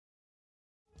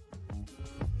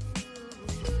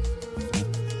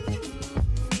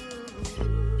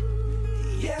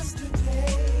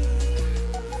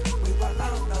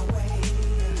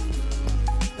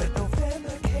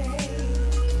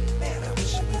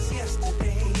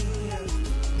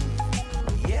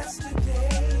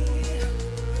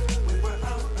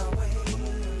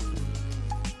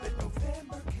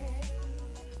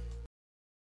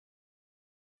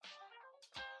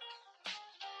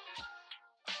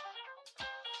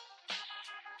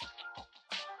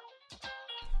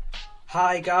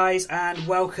Hi guys, and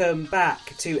welcome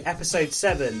back to episode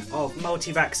 7 of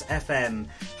Multivax FM.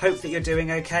 Hope that you're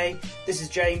doing okay. This is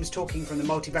James talking from the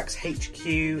Multivax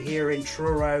HQ here in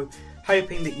Truro.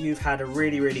 Hoping that you've had a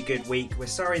really good week. We're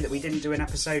sorry that we didn't do an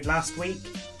episode last week.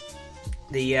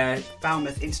 The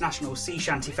Falmouth International Sea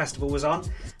Shanty Festival was on,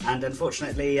 and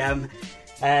unfortunately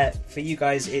for you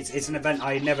guys it's an event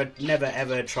I never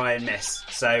ever try and miss.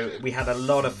 So we had a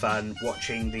lot of fun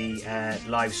watching the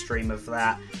live stream of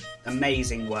that.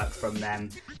 Amazing work from them,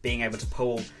 being able to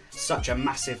pull such a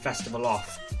massive festival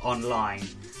off online.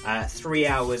 3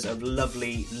 hours of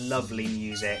lovely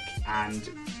music and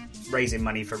raising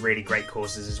money for really great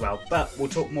causes as well. But we'll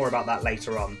talk more about that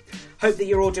later on. Hope that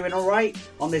you're all doing alright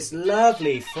on this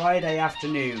lovely Friday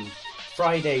afternoon.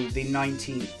 Friday the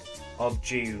 19th of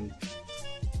June.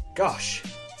 Gosh,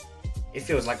 it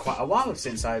feels like quite a while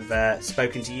since I've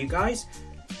spoken to you guys.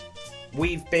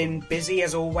 We've been busy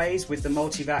as always with the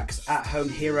Multivax At Home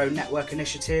Hero Network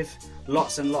initiative.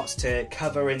 Lots and lots to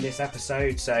cover in this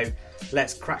episode, so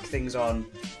let's crack things on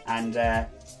and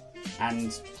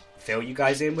fill you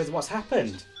guys in with what's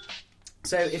happened.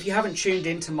 So if you haven't tuned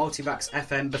into Multivax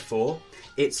FM before,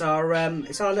 it's our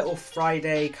little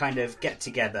Friday kind of get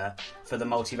together for the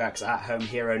Multivax At Home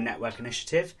Hero Network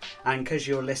initiative. And because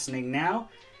you're listening now,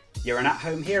 you're an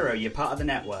at-home hero, you're part of the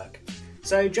network.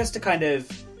 So just to kind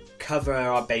of cover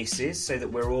our bases so that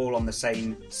we're all on the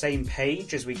same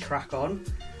page as we crack on.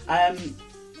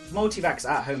 Multivax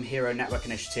At Home Hero Network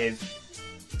initiative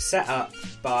set up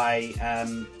by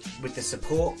with the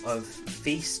support of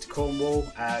Feast Cornwall,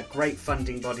 a great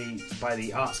funding body by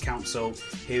the Arts Council,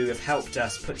 who have helped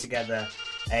us put together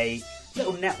a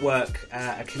little network,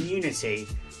 a community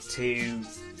to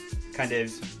kind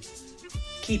of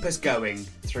keep us going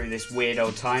through this weird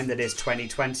old time that is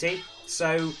 2020.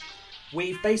 So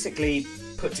we've basically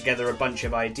put together a bunch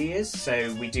of ideas.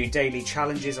 So we do daily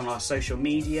challenges on our social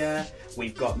media.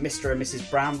 We've got Mr. and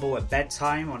Mrs. Bramble at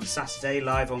bedtime on Saturday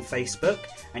live on Facebook,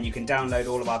 and you can download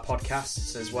all of our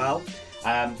podcasts as well.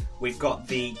 We've got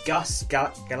the GUS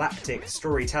Galactic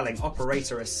Storytelling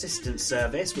Operator Assistance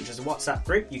Service, which is a WhatsApp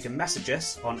group. You can message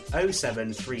us on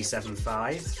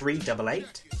 07375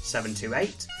 388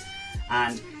 728.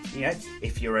 And, you know,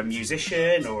 if you're a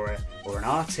musician or an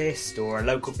artist or a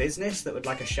local business that would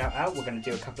like a shout out, we're going to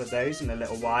do a couple of those in a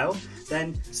little while,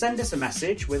 then send us a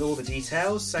message with all the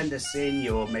details. Send us in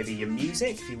your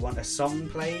music. If you want a song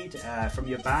played from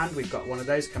your band, we've got one of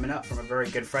those coming up from a very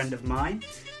good friend of mine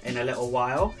in a little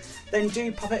while. Then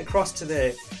do pop it across to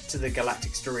the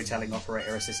Galactic Storytelling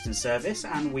Operator Assistance Service,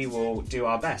 and we will do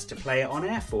our best to play it on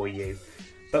air for you.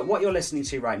 But what you're listening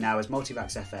to right now is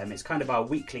Multivax FM. It's kind of our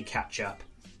weekly catch-up,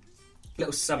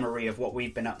 little summary of what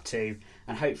we've been up to,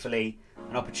 and hopefully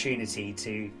an opportunity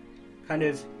to kind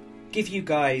of give you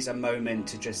guys a moment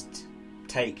to just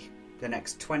take the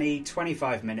next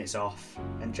 20-25 minutes off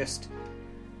and just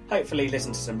hopefully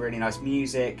listen to some really nice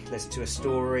music, listen to a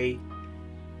story,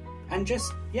 and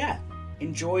just,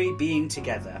 enjoy being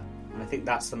together. And I think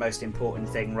that's the most important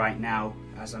thing right now,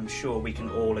 as I'm sure we can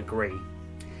all agree.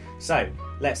 So,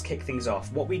 let's kick things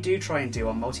off. What we do try and do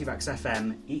on Multivax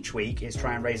FM each week is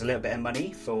try and raise a little bit of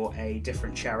money for a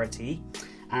different charity.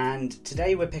 And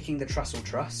today we're picking the Trussell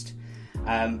Trust.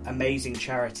 Amazing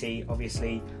charity,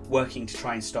 obviously working to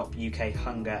try and stop UK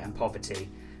hunger and poverty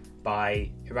by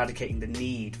eradicating the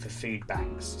need for food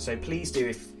banks. So please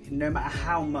do, no matter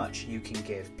how much you can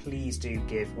give, please do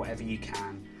give whatever you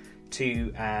can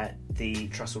to the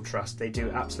Trussell Trust. They do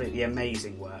absolutely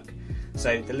amazing work.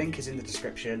 So the link is in the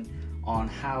description on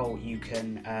how you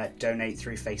can donate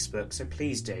through Facebook. So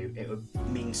please do. It would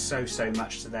mean so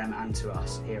much to them and to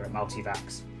us here at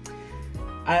Multivax.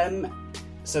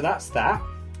 So that's that.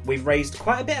 We've raised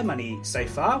quite a bit of money so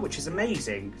far, which is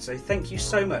amazing. So thank you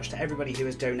so much to everybody who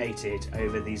has donated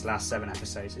over these last 7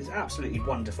 episodes. It's absolutely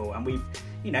wonderful. And we've,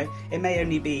 it may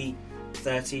only be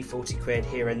 30, 40 quid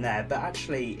here and there, but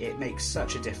actually it makes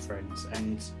such a difference.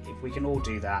 And if we can all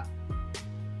do that,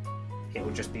 it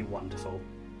will just be wonderful.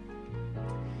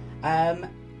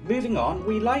 Moving on,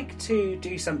 we like to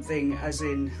do something as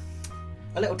in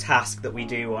a little task that we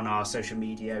do on our social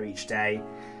media each day.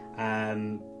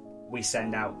 We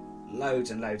send out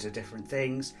loads and loads of different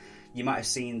things. You might have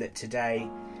seen that today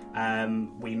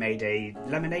we made a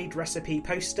lemonade recipe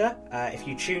poster. If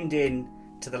you tuned in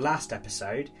to the last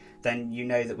episode, then you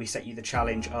know that we set you the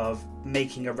challenge of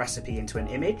making a recipe into an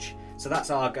image. So that's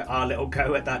our little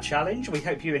go at that challenge. We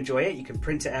hope you enjoy it. You can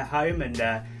print it at home and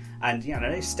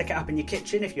stick it up in your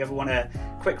kitchen if you ever want a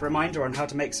quick reminder on how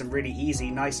to make some really easy,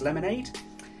 nice lemonade.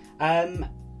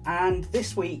 And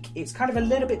this week, it's kind of a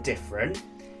little bit different.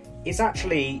 It's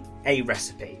actually a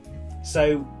recipe.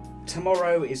 So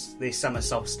tomorrow is the summer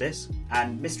solstice,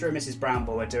 and Mr. and Mrs.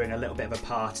 Brownball are doing a little bit of a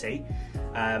party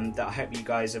that I hope you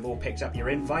guys have all picked up your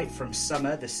invite from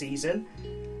Summer the Season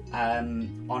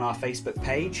on our Facebook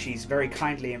page. She's very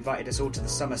kindly invited us all to the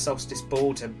summer solstice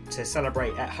ball to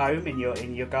celebrate at home in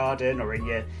your garden or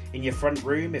in your front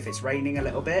room if it's raining a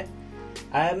little bit.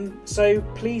 So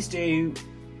please do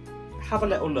have a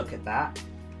little look at that.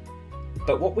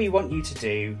 But what we want you to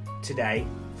do today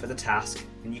for the task,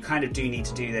 and you kind of do need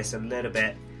to do this a little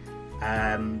bit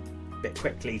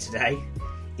quickly today,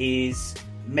 is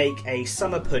make a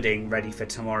summer pudding ready for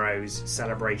tomorrow's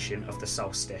celebration of the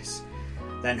solstice.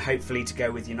 Then hopefully to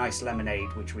go with your nice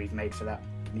lemonade, which we've made for that,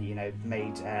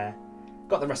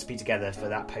 got the recipe together for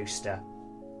that poster.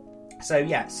 So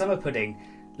yeah, summer pudding.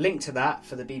 Link to that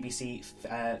for the BBC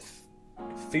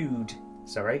food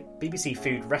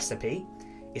recipe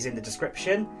is in the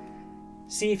description.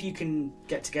 See if you can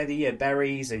get together your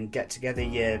berries and get together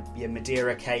your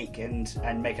Madeira cake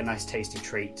and make a nice tasty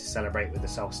treat to celebrate with the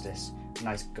solstice.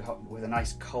 With a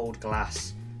nice cold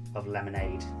glass of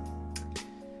lemonade.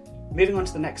 Moving on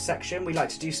to the next section, we like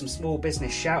to do some small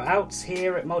business shout outs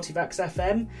here at Multivax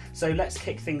FM. So let's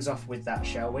kick things off with that,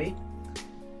 shall we?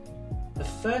 The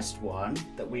first one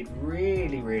that we'd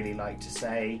really like to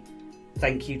say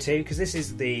thank you to, because this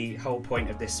is the whole point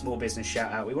of this small business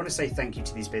shout out. We want to say thank you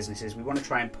to these businesses. We want to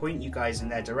try and point you guys in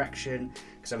their direction,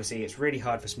 because obviously it's really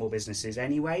hard for small businesses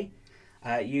anyway,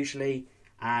 usually,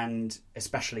 and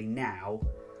especially now,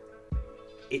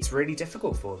 it's really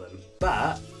difficult for them.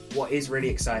 But what is really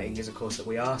exciting is, of course, that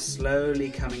we are slowly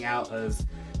coming out of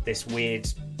this weird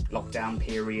lockdown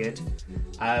period.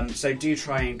 So do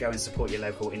try and go and support your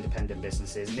local independent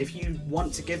businesses. And if you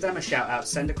want to give them a shout out,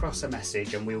 send across a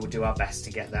message and we will do our best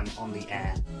to get them on the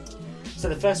air. So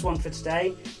the first one for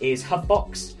today is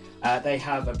Hubbox. They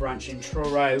have a branch in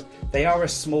Truro. They are a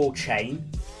small chain.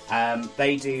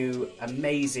 They do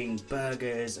amazing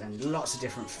burgers and lots of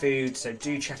different food, so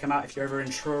do check them out if you're ever in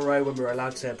Truro when we're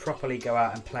allowed to properly go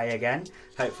out and play again,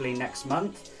 hopefully next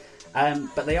month.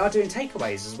 But they are doing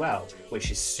takeaways as well,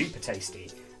 which is super tasty.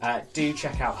 Do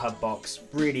check out Hubbox.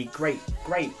 Really great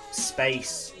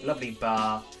space, lovely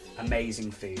bar,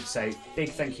 amazing food. So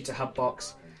big thank you to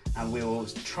Hubbox, and we will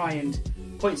try and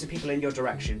point some people in your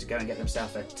direction to go and get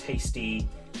themselves a tasty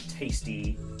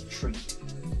treat.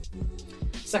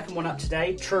 Second one up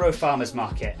today, Truro Farmers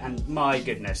Market, and my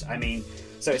goodness, I mean,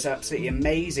 so it's absolutely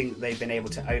amazing that they've been able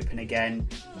to open again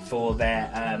for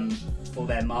their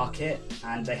market,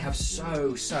 and they have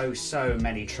so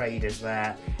many traders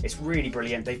there. It's really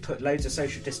brilliant. They've put loads of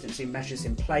social distancing measures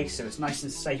in place, so it's nice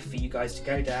and safe for you guys to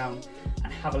go down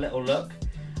and have a little look.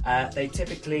 They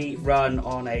typically run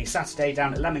on a Saturday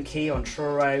down at Lemon Key on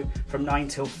Truro from 9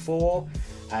 till 4.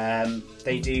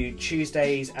 They do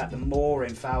Tuesdays at the Moor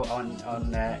in Falmouth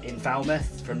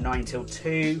from 9 till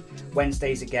 2.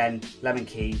 Wednesdays again, Lemon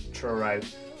Key, Truro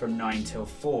from 9 till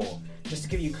 4. Just to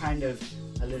give you kind of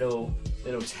a little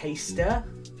taster,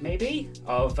 maybe,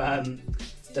 of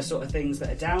the sort of things that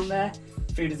are down there.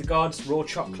 Food of the Gods, raw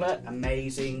chocolate,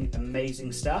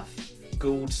 amazing stuff.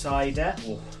 Gould cider,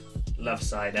 love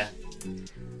cider.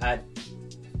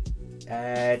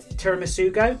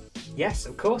 Tiramisu, yes,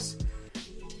 of course.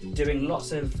 Doing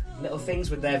lots of little things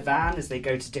with their van as they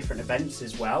go to different events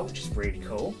as well, which is really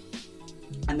cool.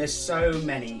 And there's so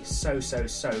many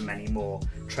more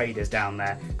traders down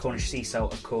there. Cornish Sea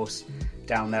Salt, of course,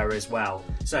 down there as well.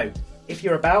 So if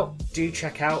you're about, do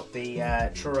check out the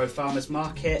Truro Farmers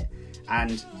Market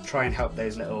and try and help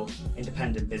those little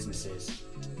independent businesses.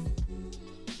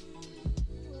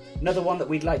 Another one that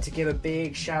we'd like to give a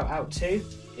big shout out to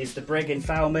is the Brig in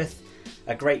Falmouth.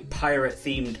 A great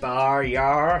pirate-themed bar,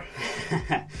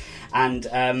 and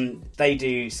they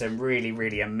do some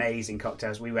really amazing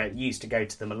cocktails. We used to go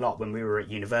to them a lot when we were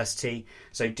at university,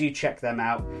 so do check them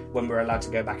out when we're allowed to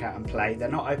go back out and play.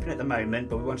 They're not open at the moment,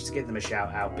 but we wanted to give them a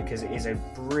shout out because it is a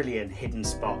brilliant hidden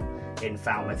spot in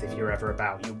Falmouth. If you're ever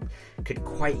about, you could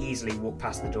quite easily walk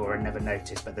past the door and never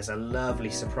notice, but there's a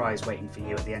lovely surprise waiting for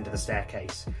you at the end of the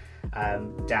staircase.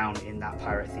 Down in that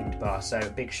pirate-themed bar. So a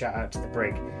big shout out to the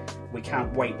Brig. We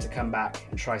can't wait to come back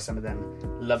and try some of them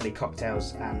lovely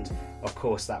cocktails and, of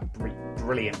course, that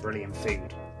brilliant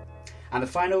food. And the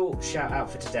final shout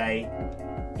out for today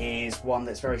is one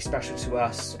that's very special to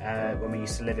us when we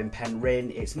used to live in Penryn.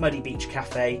 It's Muddy Beach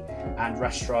Cafe and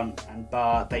Restaurant and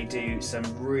Bar. They do some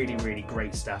really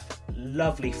great stuff.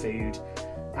 Lovely food.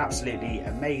 Absolutely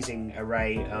amazing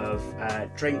array of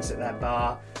drinks at their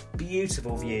bar.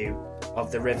 Beautiful view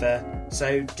of the river.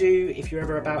 So do, if you're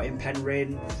ever about in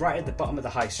Penryn, right at the bottom of the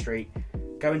high street,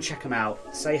 go and check them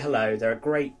out. Say hello. They're a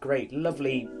great,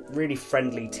 lovely, really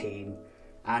friendly team.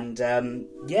 and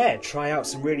try out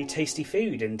some really tasty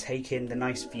food and take in the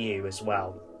nice view as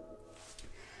well.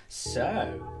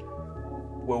 So,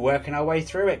 we're working our way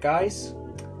through it, guys.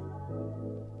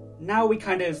 Now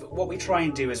what we try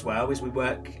and do as well is we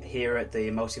work here at the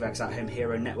Multivax at Home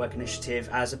Hero Network Initiative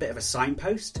as a bit of a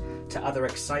signpost to other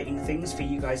exciting things for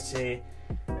you guys to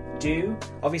do.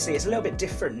 Obviously, it's a little bit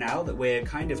different now that we're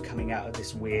kind of coming out of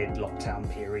this weird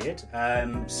lockdown period.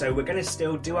 So we're going to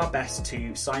still do our best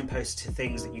to signpost to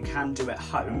things that you can do at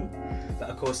home. But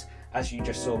of course, as you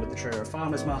just saw with the Truro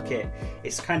Farmers Market,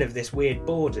 it's kind of this weird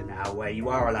border now where you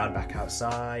are allowed back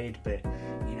outside, but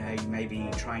you may be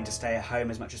trying to stay at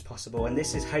home as much as possible. And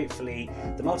this is hopefully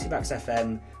the Multivax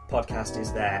FM podcast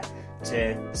is there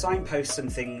to signpost some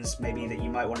things maybe that you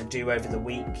might want to do over the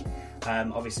week.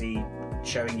 Obviously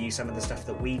showing you some of the stuff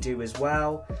that we do as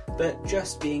well, but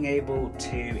just being able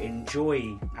to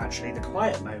enjoy actually the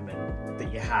quiet moment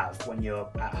that you have when you're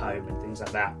at home and things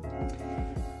like that.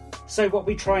 So what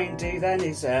we try and do then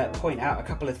is point out a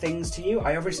couple of things to you.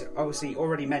 I obviously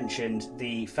already mentioned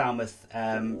the Falmouth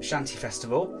Shanty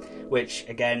Festival, which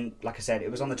again, like I said, it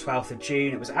was on the 12th of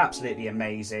June. It was absolutely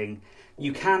amazing.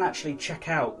 You can actually check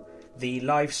out the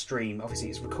live stream. Obviously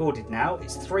it's recorded now.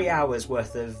 It's 3 hours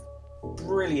worth of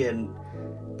brilliant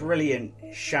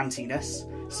shantiness.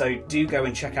 So do go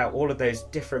and check out all of those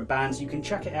different bands. You can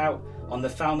check it out on the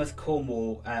Falmouth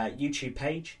Cornwall YouTube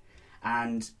page.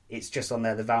 And it's just on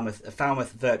there, the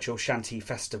Falmouth Virtual Shanty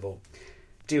Festival.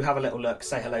 Do have a little look,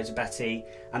 say hello to Betty,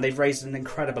 and they've raised an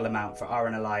incredible amount for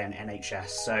RNLI and NHS.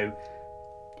 So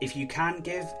if you can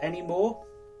give any more,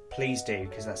 please do,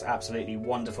 because that's absolutely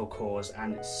wonderful cause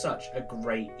and such a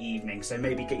great evening. So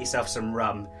maybe get yourself some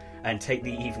rum and take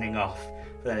the evening off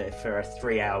for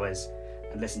 3 hours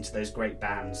and listen to those great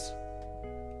bands.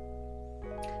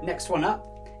 Next one up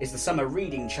is the Summer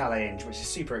Reading Challenge, which is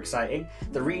super exciting.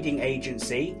 The Reading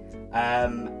Agency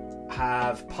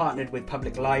have partnered with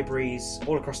public libraries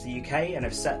all across the UK and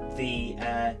have set the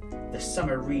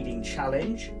Summer Reading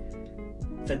Challenge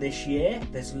for this year.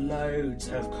 There's loads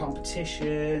of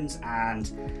competitions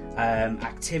and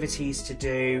activities to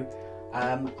do.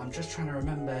 I'm just trying to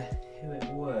remember who it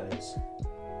was.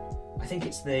 I think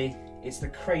it's the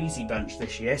Crazy Bunch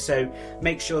this year. So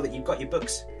make sure that you've got your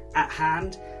books at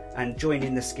hand and join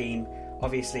in the scheme.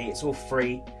 Obviously it's all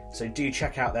free, so do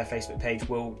check out their Facebook page.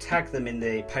 We'll tag them in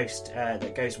the post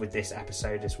that goes with this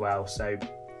episode as well, so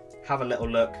have a little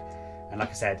look, and like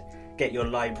I said, get your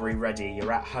library ready,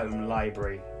 your at-home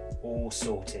library all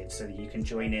sorted so that you can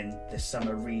join in the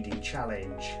Summer Reading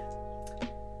Challenge.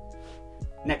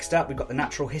 Next up, we've got the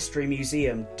Natural History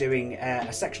Museum doing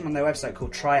a section on their website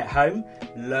called Try at Home.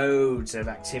 Loads of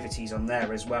activities on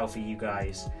there as well for you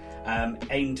guys.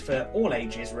 Aimed for all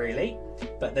ages really,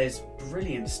 but there's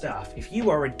brilliant stuff. If you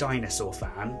are a dinosaur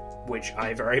fan, which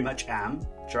I very much am,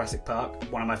 Jurassic Park,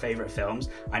 one of my favourite films.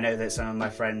 I know that some of my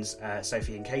friends,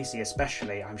 Sophie and Casey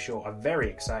especially, I'm sure are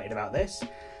very excited about this.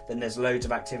 Then there's loads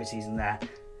of activities in there,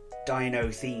 dino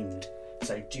themed.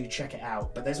 So do check it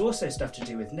out. But there's also stuff to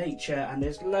do with nature, and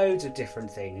there's loads of different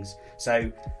things.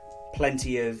 So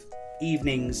plenty of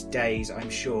evenings, days, I'm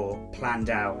sure,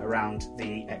 planned out around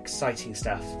the exciting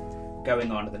stuff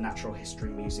going on at the Natural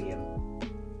History Museum.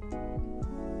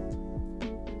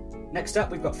 Next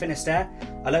up, we've got Finisterre,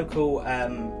 a local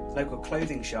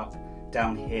clothing shop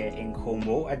down here in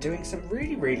Cornwall, are doing some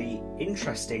really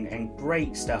interesting and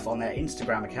great stuff on their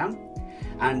Instagram account.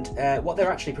 And what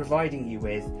they're actually providing you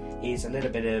with is a little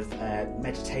bit of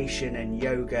meditation and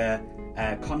yoga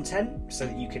content, so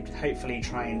that you could hopefully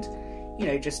try and,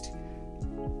 just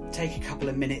take a couple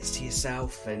of minutes to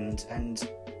yourself and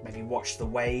maybe watch the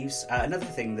waves. Another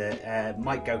thing that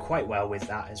might go quite well with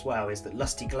that as well is that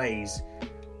Lusty Glaze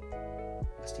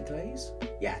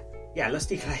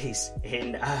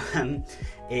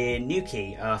in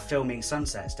Newquay are filming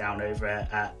sunsets down over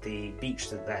at the beach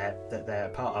that they're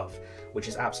part of, which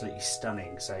is absolutely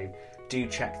stunning. So do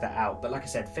check that out. But like I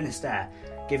said, Finisterre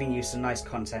giving you some nice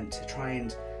content to try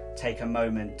and take a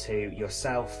moment to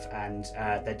yourself, and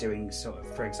they're doing sort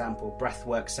of, for example,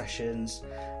 breathwork sessions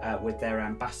with their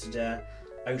ambassador,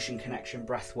 Ocean Connection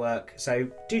Breathwork. So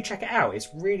do check it out. It's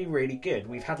really good.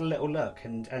 We've had a little look,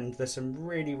 and there's some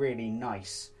really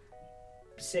nice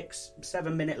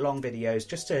 6-7 minute long videos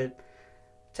just to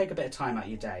take a bit of time out of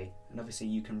your day, and obviously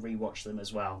you can rewatch them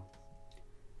as well.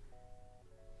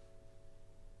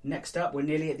 Next up, we're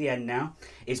nearly at the end now,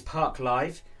 is Park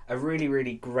Live, a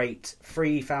really great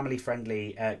free family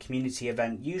friendly community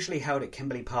event, usually held at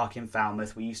Kimberley Park in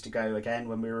Falmouth. We used to go again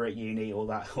when we were at uni all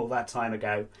that time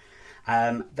ago.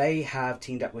 They have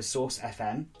teamed up with Source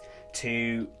FM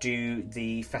to do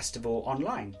the festival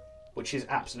online. which is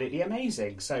absolutely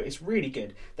amazing. So it's really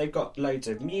good. They've got loads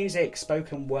of music,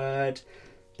 spoken word.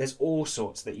 There's all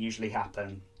sorts that usually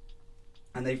happen.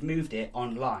 And they've moved it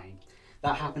online.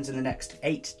 That happens in the next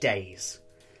 8 days.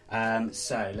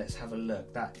 So let's have a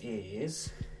look. That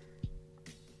is...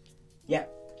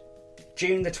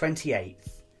 June the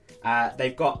 28th.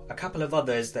 They've got a couple of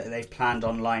others that they've planned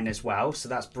online as well, so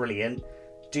that's brilliant.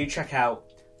 Do check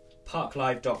out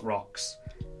parklive.rocks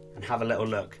and have a little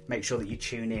look. Make sure that you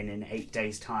tune in 8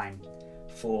 days' time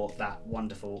for that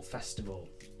wonderful festival.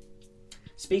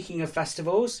 Speaking of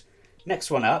festivals, next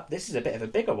one up, this is a bit of a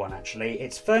bigger one actually.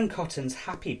 It's Fern Cotton's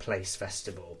Happy Place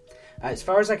Festival. As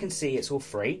far as I can see, it's all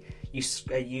free.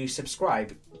 You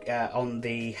subscribe on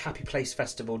the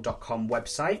happyplacefestival.com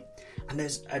website, and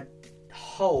there's a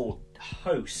whole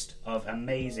host of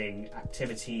amazing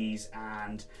activities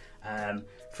and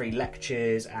free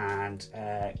lectures and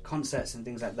concerts and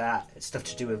things like that. It's stuff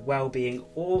to do with well-being,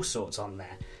 all sorts on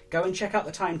there. Go and check out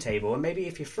the timetable, and maybe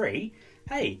if you're free,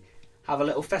 hey, have a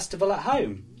little festival at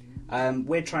home.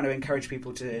 We're trying to encourage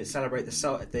people to celebrate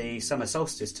the summer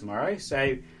solstice tomorrow,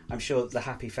 so I'm sure that the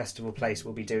Happy Festival Place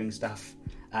will be doing stuff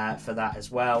for that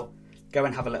as well. Go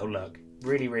and have a little look.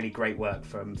 Really, really great work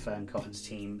from Fern Cotton's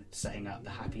team setting up the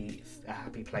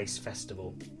Happy Place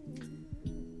Festival.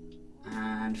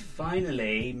 And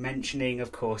finally, mentioning,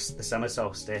 of course, the summer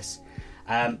solstice,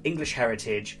 English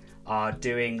Heritage are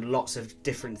doing lots of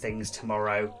different things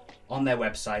tomorrow on their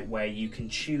website where you can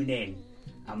tune in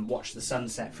and watch the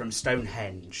sunset from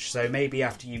Stonehenge. So maybe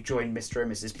after you've joined Mr.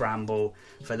 and Mrs. Bramble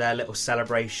for their little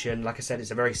celebration, like I said,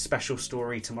 it's a very special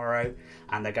story tomorrow,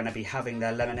 and they're going to be having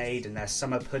their lemonade and their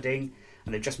summer pudding,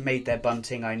 and they've just made their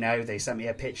bunting. I know they sent me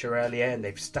a picture earlier and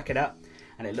they've stuck it up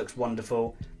and it looks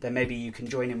wonderful. Then maybe you can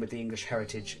join in with the English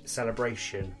Heritage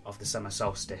celebration of the summer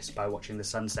solstice by watching the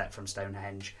sunset from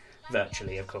Stonehenge,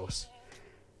 virtually of course.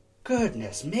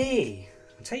 Goodness me,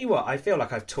 I'll tell you what, I feel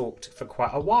like I've talked for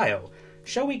quite a while.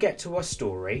 Shall we get to our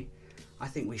story? I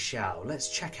think we shall. Let's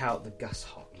check out the Gus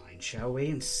hotline, shall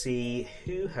we, and see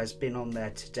who has been on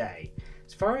there today.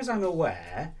 As far as I'm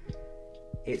aware,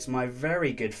 it's my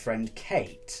very good friend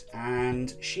Kate,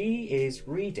 and she is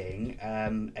reading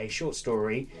a short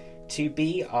story, To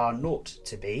Be Are Naught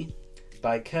to Be,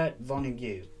 by Kurt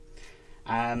Vonnegut.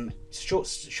 Short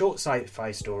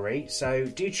sci-fi story, so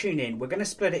do tune in. We're going to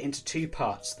split it into 2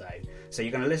 parts though. So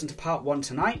you're going to listen to part 1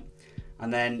 tonight,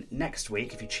 and then next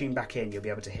week, if you tune back in, you'll be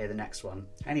able to hear the next one.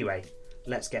 Anyway,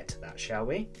 let's get to that, shall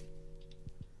we?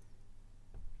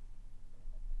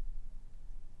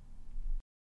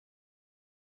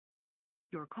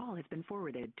 Your call has been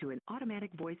forwarded to an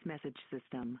automatic voice message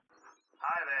system.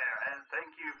 Hi there, and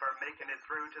thank you for making it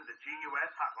through to the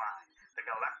GUS hotline, the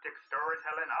Galactic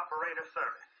Storytelling Operator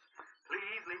Service.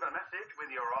 Please leave a message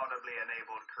with your audibly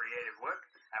enabled creative work,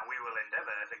 and we will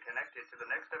endeavor to connect it to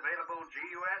the next available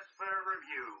GUS for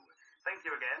review. Thank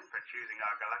you again for choosing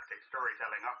our Galactic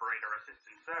Storytelling Operator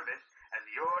Assistance Service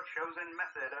as your chosen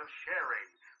method of sharing.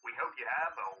 We hope you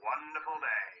have a wonderful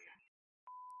day.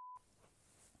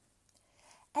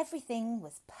 Everything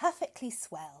was perfectly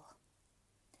swell.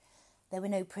 There were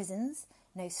no prisons,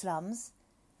 no slums,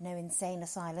 no insane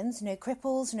asylums, no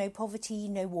cripples, no poverty,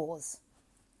 no wars.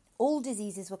 All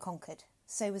diseases were conquered,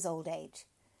 so was old age.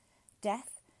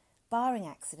 Death, barring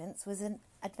accidents, was an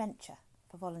adventure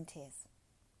for volunteers.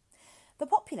 The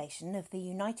population of the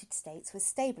United States was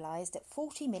stabilised at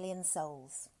 40 million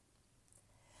souls.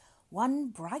 One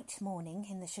bright morning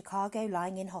in the Chicago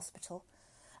Lying-in Hospital,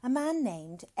 a man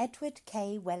named Edward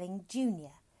K. Welling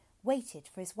Jr. waited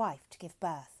for his wife to give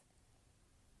birth.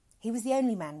 He was the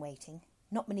only man waiting.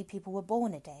 Not many people were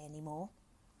born a day anymore.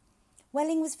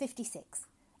 Welling was 56,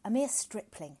 a mere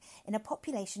stripling in a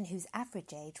population whose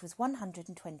average age was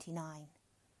 129.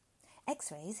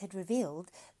 X-rays had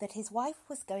revealed that his wife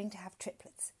was going to have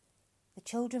triplets. The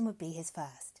children would be his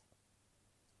first.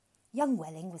 Young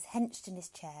Welling was hunched in his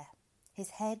chair,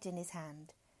 his head in his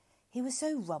hand. He was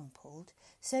so rumpled,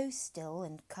 so still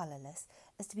and colourless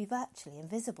as to be virtually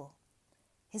invisible.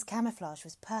 His camouflage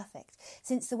was perfect,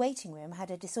 since the waiting room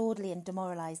had a disorderly and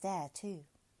demoralised air too.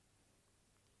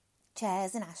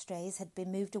 Chairs and ashtrays had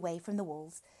been moved away from the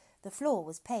walls. The floor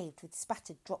was paved with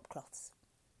spattered drop cloths.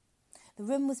 The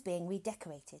room was being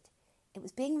redecorated. It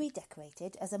was being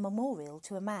redecorated as a memorial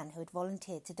to a man who had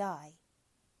volunteered to die.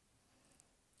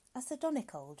 A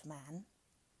sardonic old man,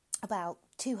 about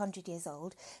 200 years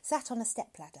old, sat on a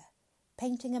stepladder,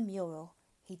 painting a mural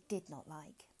he did not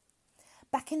like.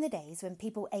 Back in the days when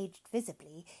people aged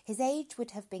visibly, his age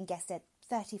would have been guessed at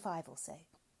 35 or so.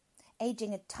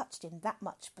 Ageing had touched him that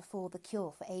much before the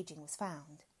cure for ageing was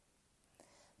found.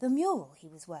 The mural he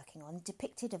was working on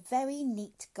depicted a very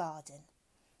neat garden.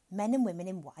 Men and women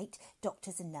in white,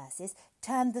 doctors and nurses,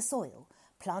 turned the soil,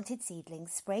 planted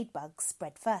seedlings, sprayed bugs,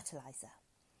 spread fertiliser.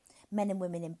 Men and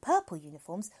women in purple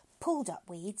uniforms pulled up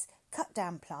weeds, cut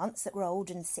down plants that were old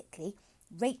and sickly,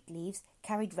 raked leaves,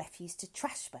 carried refuse to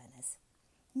trash burners.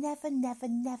 Never, never,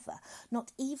 never,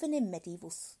 not even in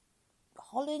medieval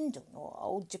Holland or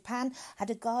old Japan, had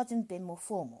a garden been more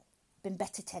formal, been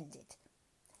better tended.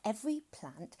 Every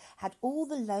plant had all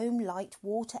the loam, light,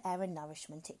 water, air and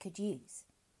nourishment it could use.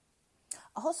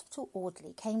 A hospital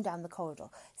orderly came down the corridor,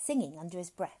 singing under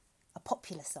his breath a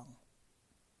popular song.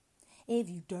 If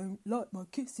you don't like my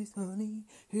kisses, honey,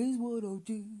 here's what I'll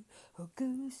do. I'll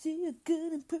go see a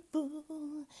girl in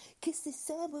purple, kisses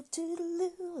sour to the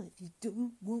loo. If you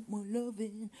don't want my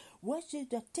loving, why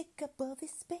should I take up all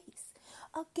this space?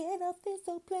 I'll get off this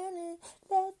old planet,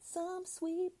 let some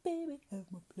sweet baby have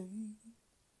my place.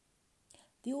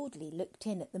 The orderly looked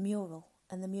in at the mural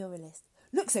and the muralist.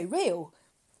 Looks so real,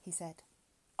 he said.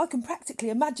 I can practically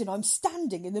imagine I'm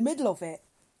standing in the middle of it.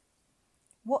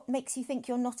 What makes you think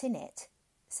you're not in it?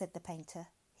 Said the painter.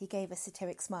 He gave a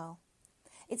satiric smile.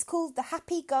 It's called the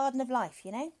Happy Garden of Life,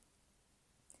 you know.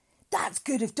 That's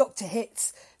good of Dr.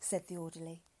 Hitz, said the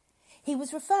orderly. He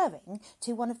was referring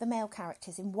to one of the male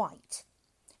characters in white,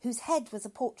 whose head was a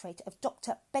portrait of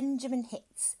Dr. Benjamin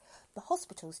Hitz, the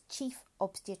hospital's chief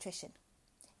obstetrician.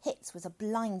 Hitz was a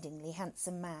blindingly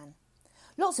handsome man.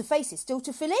 Lots of faces still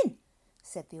to fill in,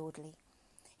 said the orderly.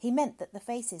 He meant that the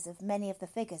faces of many of the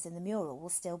figures in the mural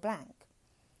were still blank.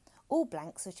 All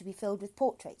blanks were to be filled with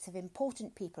portraits of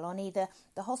important people on either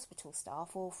the hospital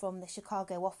staff or from the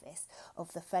Chicago office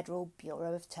of the Federal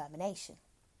Bureau of Termination.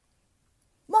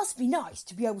 Must be nice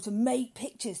to be able to make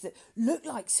pictures that look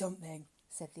like something,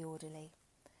 said the orderly.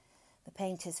 The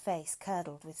painter's face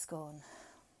curdled with scorn.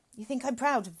 You think I'm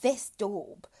proud of this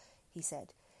daub, he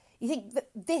said. You think that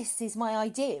this is my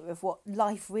idea of what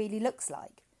life really looks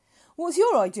like? What's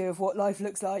your idea of what life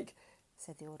looks like?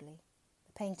 Said the orderly.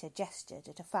 The painter gestured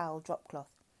at a foul drop-cloth.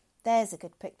 There's a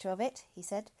good picture of it, he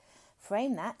said.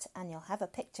 Frame that and you'll have a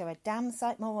picture a damn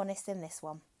sight more honest than this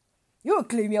one. You're a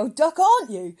gloomy old duck,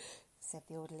 aren't you? Said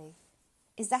the orderly.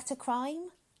 Is that a crime?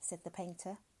 Said the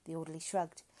painter. The orderly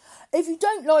shrugged. If you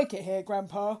don't like it here,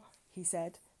 Grandpa, he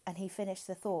said, and he finished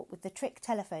the thought with the trick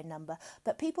telephone number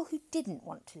that people who didn't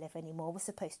want to live any more were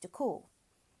supposed to call.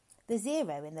 The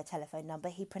 0 in the telephone number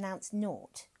he pronounced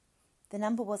naught. The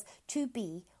number was to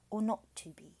be or not to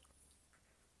be.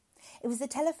 It was the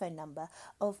telephone number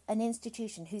of an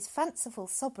institution whose fanciful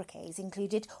sobriquets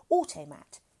included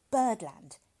Automat,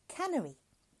 Birdland, Cannery,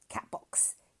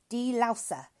 Catbox,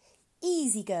 De-louser,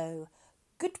 Easy Go,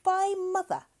 Goodbye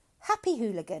Mother, Happy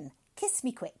Hooligan, Kiss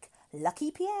Me Quick,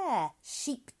 Lucky Pierre,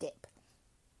 Sheep Dip,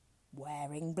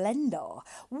 Wearing Blender,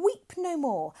 Weep No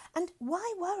More, and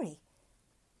Why Worry?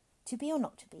 To be or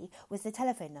not to be was the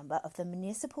telephone number of the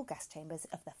municipal gas chambers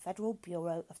of the Federal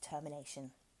Bureau of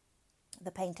Termination.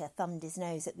 The painter thumbed his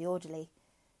nose at the orderly.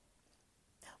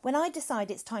 When I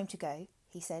decide it's time to go,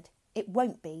 he said, it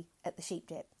won't be at the Sheep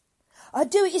Dip.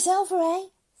 Do it yourself, eh?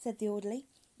 Said the orderly.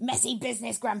 Messy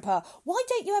business, Grandpa. Why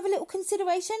don't you have a little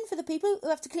consideration for the people who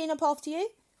have to clean up after you?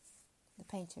 The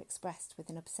painter expressed with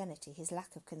an obscenity his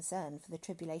lack of concern for the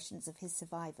tribulations of his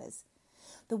survivors.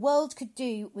 The world could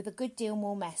do with a good deal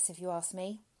more mess, if you ask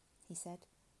me, he said.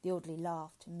 The orderly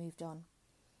laughed and moved on.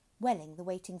 Welling, the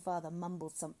waiting father,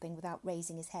 mumbled something without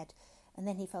raising his head, and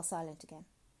then he fell silent again.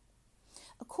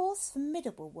 A coarse,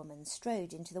 formidable woman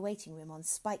strode into the waiting room on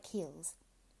spike heels.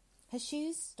 Her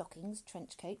shoes, stockings,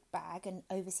 trench coat, bag, and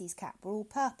overseas cap were all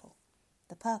purple.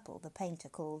 The purple the painter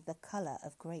called the colour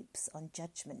of grapes on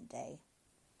Judgment Day.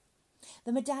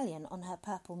 The medallion on her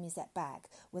purple musette bag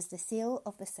was the seal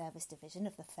of the Service Division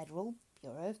of the Federal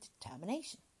Bureau of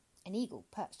Termination, an eagle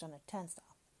perched on a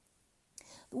turnstile.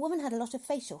 The woman had a lot of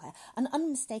facial hair, an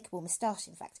unmistakable moustache,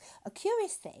 in fact. A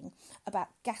curious thing about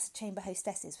gas chamber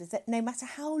hostesses was that no matter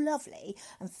how lovely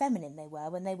and feminine they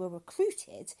were when they were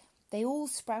recruited, they all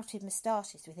sprouted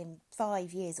moustaches within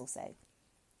 5 years or so.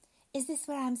 Is this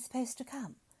where I'm supposed to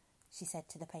come? She said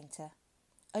to the painter.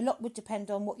 A lot would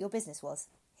depend on what your business was,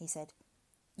 he said.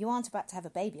 You aren't about to have a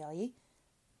baby, are you?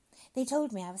 They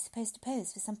told me I was supposed to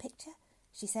pose for some picture,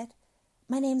 she said.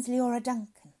 My name's Leora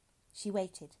Duncan. She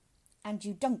waited. And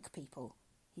you dunk people,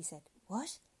 he said.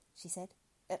 What? She said.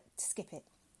 Skip it,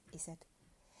 he said.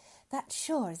 That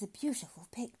sure is a beautiful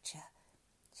picture,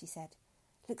 she said.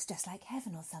 Looks just like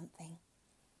heaven or something.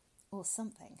 Or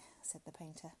something, said the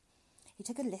painter. He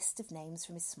took a list of names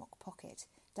from his smock pocket.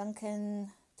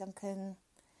 Duncan.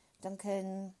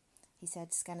 he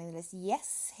said, scanning the list.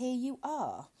 Yes, here you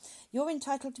are. You're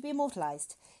entitled to be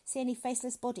immortalised. See any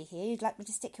faceless body here you'd like me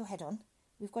to stick your head on?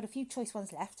 We've got a few choice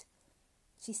ones left.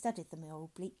 She studied them all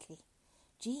obliquely.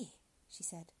 Gee, she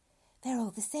said, they're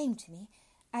all the same to me.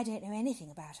 I don't know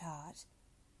anything about art.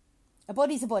 A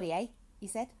body's a body, eh? He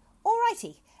said. All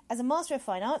righty. As a master of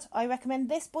fine art, I recommend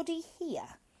this body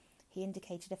here. He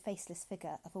indicated a faceless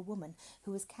figure of a woman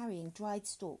who was carrying dried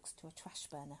stalks to a trash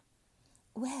burner.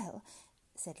 Well,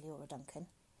 said Leora Duncan,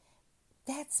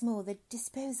 that's more the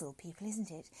disposal people,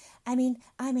 isn't it? I mean,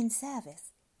 I'm in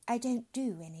service. I don't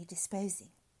do any disposing.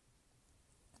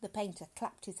 The painter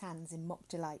clapped his hands in mock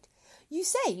delight. You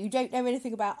say you don't know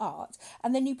anything about art,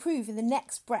 and then you prove in the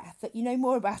next breath that you know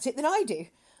more about it than I do.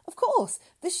 Of course,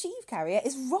 the sheave carrier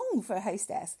is wrong for a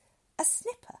hostess. A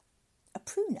snipper, a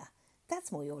pruner,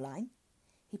 that's more your line.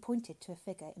 He pointed to a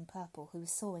figure in purple who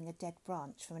was sawing a dead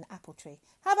branch from an apple tree.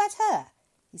 How about her?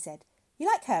 He said. You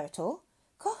like her at all?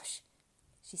 Gosh,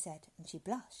 she said, and she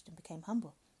blushed and became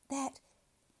humble. That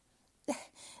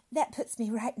puts me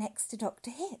right next to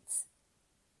Dr. Hitz.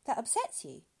 That upsets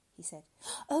you? He said.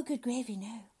 Oh, good gravy,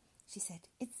 no, she said.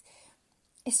 It's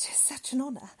just such an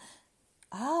honour.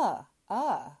 Ah,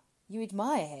 you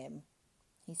admire him,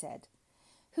 he said.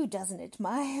 Who doesn't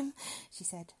admire him? She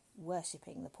said,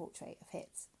 worshipping the portrait of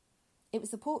Hitz. It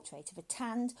was the portrait of a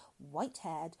tanned,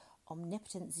 white-haired,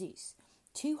 omnipotent Zeus,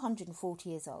 240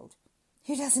 years old.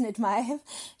 Who doesn't admire him?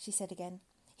 She said again.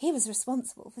 He was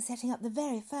responsible for setting up the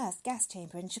very first gas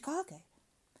chamber in Chicago.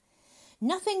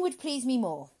 Nothing would please me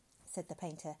more, said the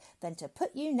painter, than to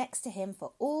put you next to him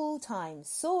for all time,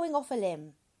 sawing off a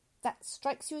limb. That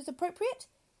strikes you as appropriate?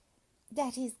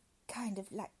 That is kind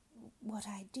of like what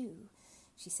I do,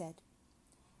 she said.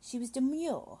 She was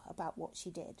demure about what she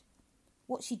did.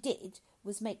 What she did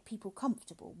was make people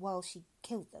comfortable while she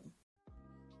killed them.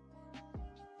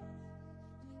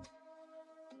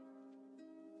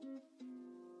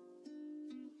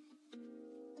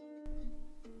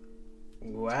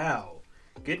 Wow.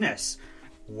 Goodness.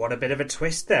 What a bit of a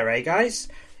twist there, eh, guys?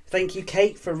 Thank you,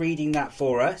 Kate, for reading that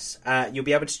for us. You'll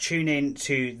be able to tune in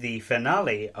to the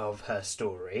finale of her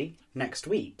story next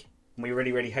week. We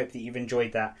really, really hope that you've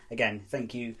enjoyed that. Again,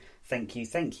 thank you,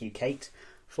 Kate,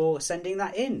 for sending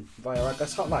that in via our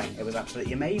Gus hotline. It was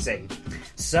absolutely amazing.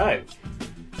 So,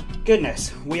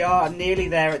 goodness, we are nearly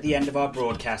there at the end of our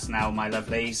broadcast now, my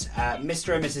lovelies.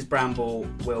 Mr. and Mrs. Bramble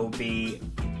will be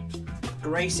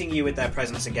gracing you with their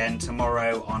presence again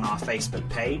tomorrow on our Facebook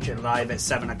page and live at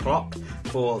 7 o'clock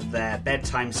for their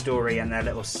bedtime story and their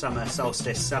little summer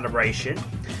solstice celebration.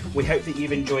 We hope that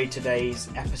you've enjoyed today's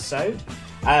episode.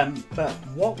 But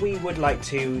what we would like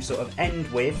to sort of end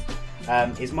with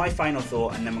is my final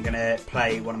thought, and then we're going to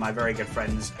play one of my very good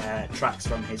friends' tracks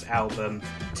from his album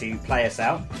to play us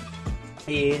out.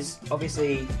 Is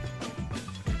obviously,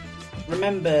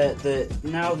 remember that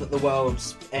now that the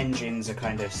world's engines are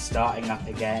kind of starting up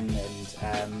again,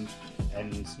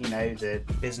 and you know, the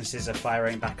businesses are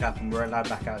firing back up and we're allowed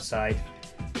back outside,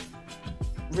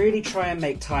 really try and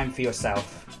make time for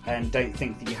yourself and don't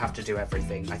think that you have to do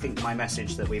everything. I think my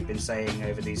message that we've been saying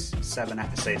over these 7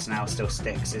 episodes now still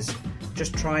sticks, is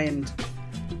just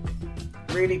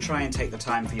really try and take the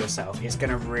time for yourself. It's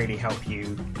going to really help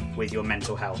you with your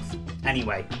mental health.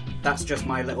 Anyway, that's just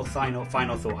my little final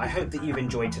thought. I hope that you've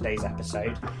enjoyed today's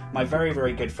episode. My very,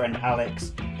 very good friend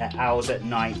Alex at Owls at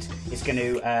Night is going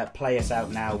to play us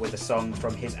out now with a song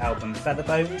from his album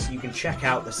Featherbones. You can check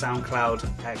out the SoundCloud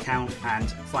account and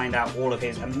find out all of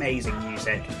his amazing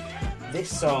music. This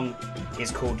song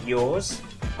is called Yours.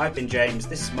 I've been James,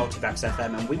 this is Multivax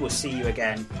FM, and we will see you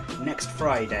again next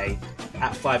Friday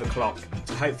at 5 o'clock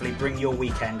to hopefully bring your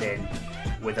weekend in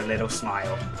with a little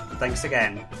smile. Thanks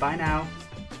again. Bye now.